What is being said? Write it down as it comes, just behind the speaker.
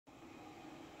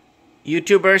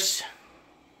YouTubers,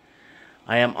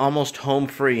 I am almost home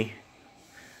free.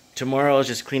 Tomorrow I'll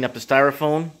just clean up the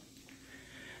styrofoam,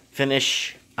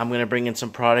 finish. I'm going to bring in some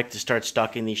product to start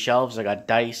stocking these shelves. I got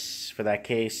dice for that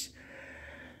case.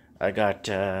 I got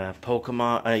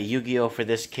Pokemon, Yu-Gi-Oh for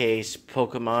this case,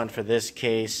 Pokemon for this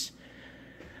case.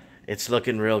 It's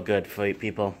looking real good for you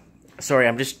people. Sorry,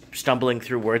 I'm just stumbling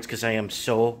through words because I am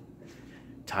so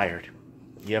tired.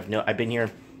 I've been here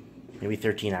maybe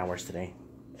 13 hours today.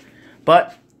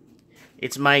 But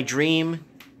it's my dream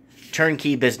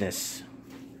turnkey business.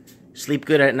 Sleep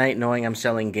good at night knowing I'm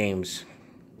selling games.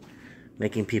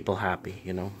 Making people happy,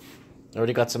 you know.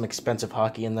 Already got some expensive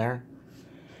hockey in there.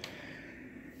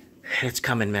 It's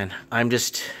coming, man. I'm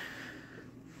just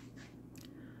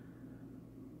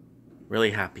really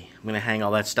happy. I'm going to hang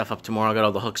all that stuff up tomorrow. I got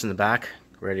all the hooks in the back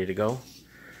ready to go.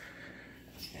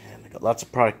 And I got lots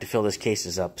of product to fill these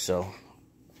cases up, so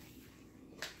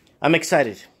I'm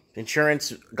excited.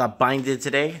 Insurance got binded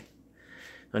today.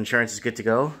 Insurance is good to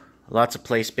go. Lots of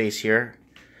play space here.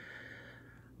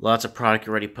 Lots of product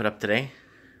already put up today.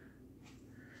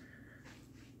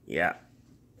 Yeah.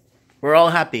 We're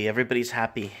all happy. Everybody's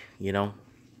happy, you know,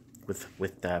 with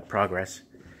progress.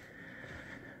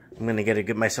 I'm going to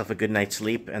give myself a good night's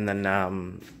sleep, and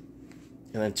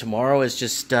then tomorrow is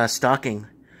just stocking.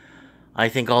 I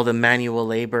think all the manual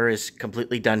labor is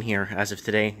completely done here as of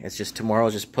today. It's just tomorrow,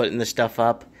 just putting the stuff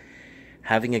up,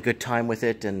 having a good time with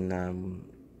it, and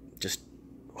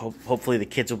hopefully the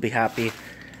kids will be happy.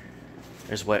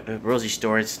 There's Rosie's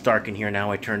store. It's dark in here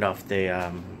now. I turned off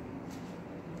the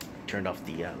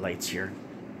lights here.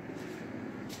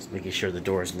 Just making sure the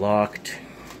door is locked.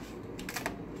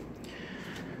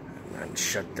 And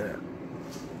shut the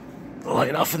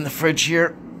light off in the fridge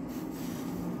here.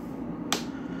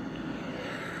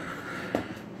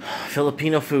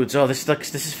 Filipino foods. Oh, this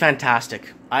is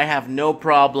fantastic. I have no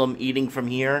problem eating from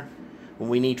here when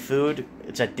we need food.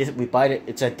 We buy it.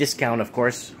 It's at discount, of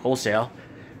course, wholesale.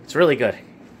 It's really good.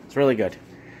 It's really good.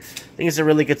 I think it's a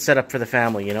really good setup for the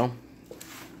family, you know.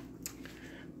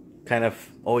 Kind of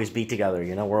always be together,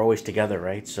 you know. We're always together,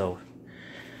 right? So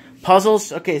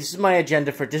puzzles. Okay, this is my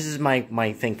agenda for. This is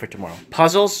my thing for tomorrow.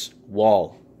 Puzzles.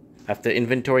 Wall. I have to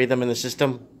inventory them in the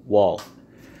system. Wall.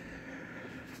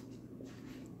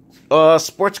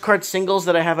 Sports card singles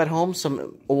that I have at home.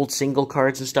 Some old single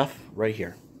cards and stuff. Right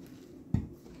here.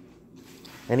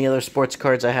 Any other sports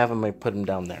cards I have, I might put them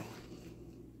down there.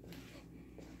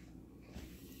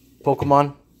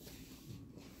 Pokemon.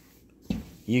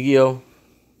 Yu-Gi-Oh.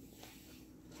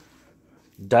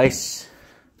 Dice.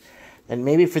 And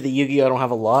maybe for the Yu-Gi-Oh! I don't have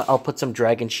a lot. I'll put some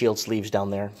Dragon Shield sleeves down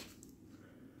there.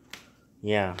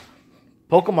 Yeah.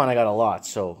 Pokemon I got a lot,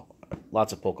 so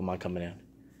lots of Pokemon coming in.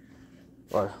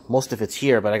 Or most of it's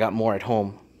here, but I got more at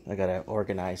home. I gotta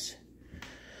organize.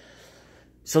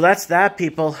 So that's that,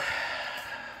 people.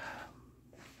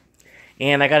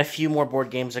 And I got a few more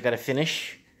board games I gotta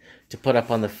finish to put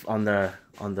up on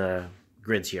the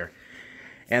grids here.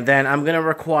 And then I'm gonna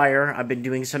require, I've been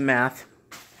doing some math.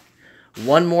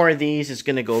 One more of these is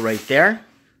gonna go right there.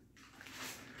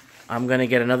 I'm gonna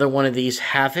get another one of these,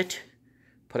 half it.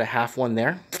 Put a half one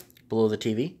there, below the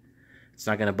TV. It's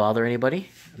not gonna bother anybody.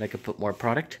 And I could put more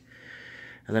product.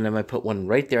 And then I might put one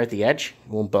right there at the edge. It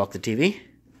won't block the TV.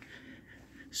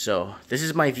 So this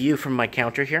is my view from my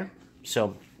counter here.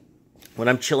 So when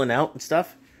I'm chilling out and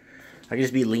stuff, I could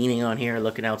just be leaning on here,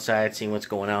 looking outside, seeing what's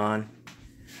going on.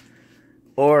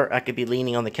 Or I could be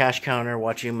leaning on the cash counter,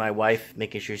 watching my wife,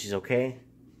 making sure she's okay.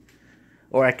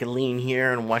 Or I could lean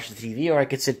here and watch the TV, or I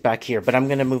could sit back here. But I'm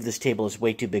going to move this table. It's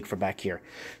way too big for back here.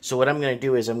 So what I'm going to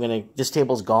do is this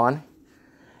table's gone.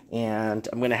 And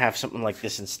I'm going to have something like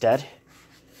this instead.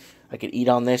 I could eat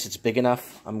on this. It's big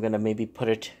enough. I'm going to maybe put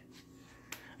it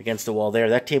against the wall there.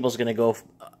 That table's going to go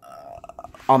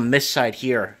on this side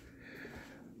here.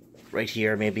 Right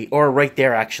here, maybe. Or right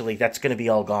there, actually. That's going to be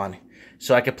all gone.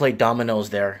 So I could play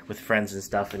dominoes there with friends and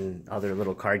stuff and other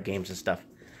little card games and stuff.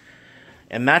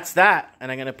 And that's that.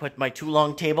 And I'm going to put my two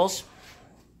long tables.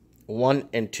 1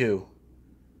 and 2.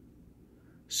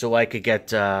 So I could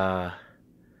get I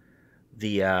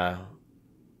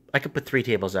could put 3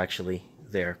 tables actually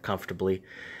there comfortably.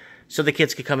 So the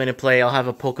kids could come in and play. I'll have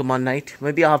a Pokemon night.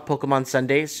 Maybe I'll have Pokemon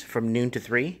Sundays from noon to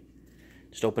 3.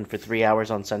 Just open for 3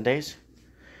 hours on Sundays.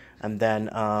 And then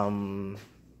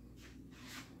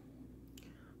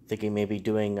thinking maybe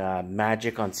doing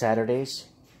Magic on Saturdays.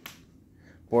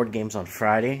 Board games on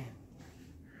Friday.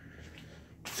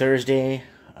 Thursday,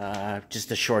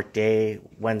 just a short day.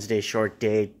 Wednesday, short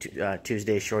day.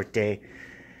 Tuesday, short day.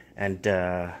 And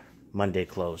Monday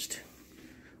closed.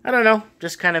 I don't know.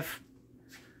 Just kind of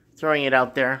throwing it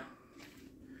out there.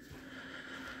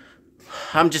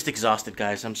 I'm just exhausted,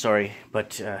 guys. I'm sorry,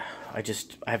 but I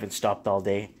haven't stopped all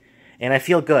day. And I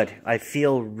feel good. I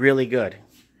feel really good.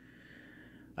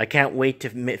 I can't wait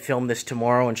to film this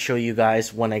tomorrow and show you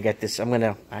guys when I get this. I'm going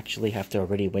to actually have to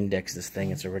already Windex this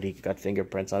thing. It's already got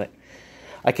fingerprints on it.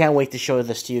 I can't wait to show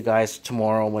this to you guys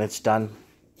tomorrow when it's done.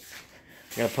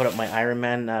 I'm going to put up my Iron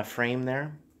Man frame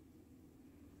there.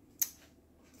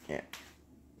 Yeah.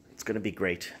 It's going to be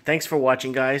great. Thanks for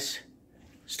watching, guys.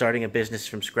 Starting a business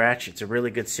from scratch. It's a really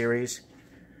good series.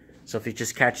 So if you're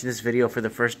just catching this video for the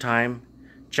first time,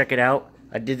 check it out.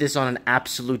 I did this on an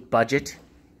absolute budget.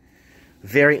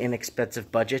 Very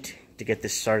inexpensive budget to get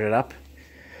this started up.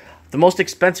 The most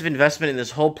expensive investment in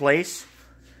this whole place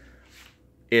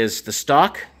is the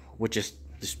stock, which is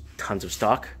just tons of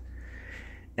stock,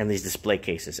 and these display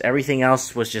cases. Everything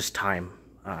else was just time.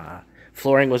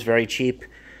 Flooring was very cheap.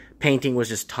 Painting was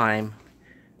just time.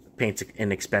 Paint's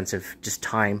inexpensive, just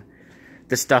time.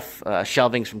 This stuff,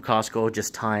 shelving's from Costco,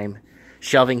 just time.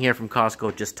 Shelving here from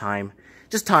Costco, just time.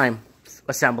 Just time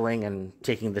assembling and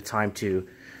taking the time to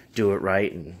do it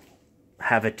right and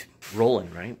have it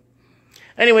rolling, right?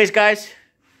 Anyways, guys,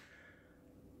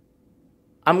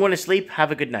 I'm going to sleep.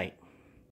 Have a good night.